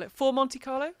Monte Carlo? For Monte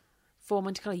Carlo? For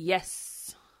Monte Carlo,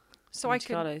 yes. So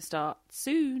Monte Carlo start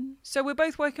soon. So we're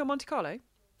both working on Monte Carlo?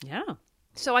 Yeah.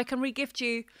 So I can re-gift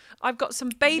you. I've got some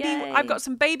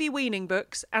baby weaning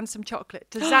books and some chocolate.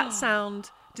 Does that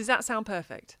sound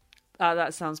perfect?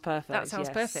 That sounds perfect. That sounds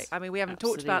perfect. I mean, we haven't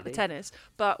talked about the tennis,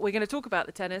 but we're going to talk about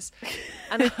the tennis.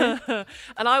 And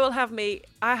and I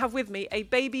have with me a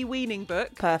baby weaning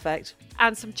book. Perfect.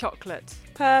 And some chocolate.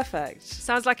 Perfect.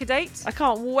 Sounds like a date? I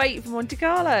can't wait for Monte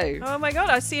Carlo. Oh my God,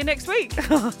 I'll see you next week.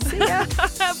 See ya.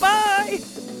 Bye.